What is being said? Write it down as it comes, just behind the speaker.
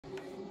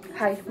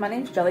Hi, my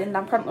name's Gillian and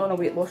I'm currently on a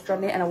weight loss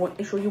journey, and I want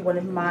to show you one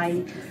of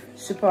my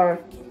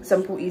super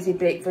simple easy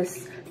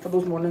breakfasts for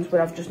those mornings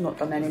where I've just not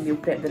done any meal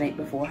prep the night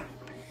before.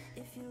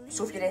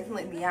 So if you're anything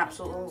like me, I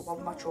absolutely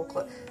love my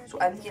chocolate. So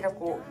in here I've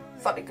got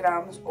 30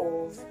 grams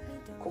of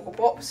Cocoa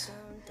Pops,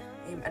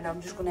 and I'm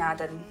just going to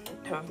add in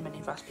however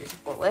many raspberries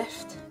I've got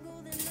left.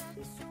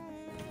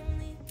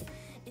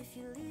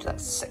 So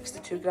that's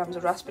 62 grams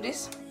of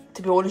raspberries.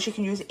 To be honest, you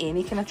can use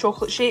any kind of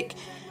chocolate shake,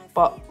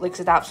 but like I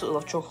said, I absolutely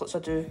love chocolate, so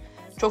I do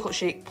chocolate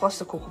shake plus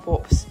the Cocoa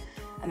Pops,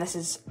 and this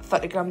is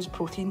 30 grams of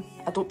protein.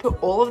 I don't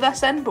put all of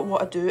this in, but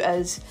what I do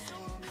is,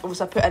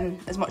 obviously I put in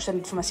as much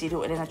in for my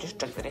cereal and then I just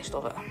drink the rest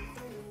of it.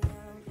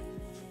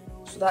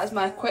 So that is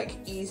my quick,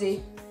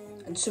 easy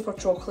and super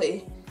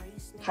chocolatey,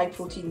 high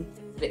protein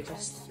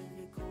breakfast.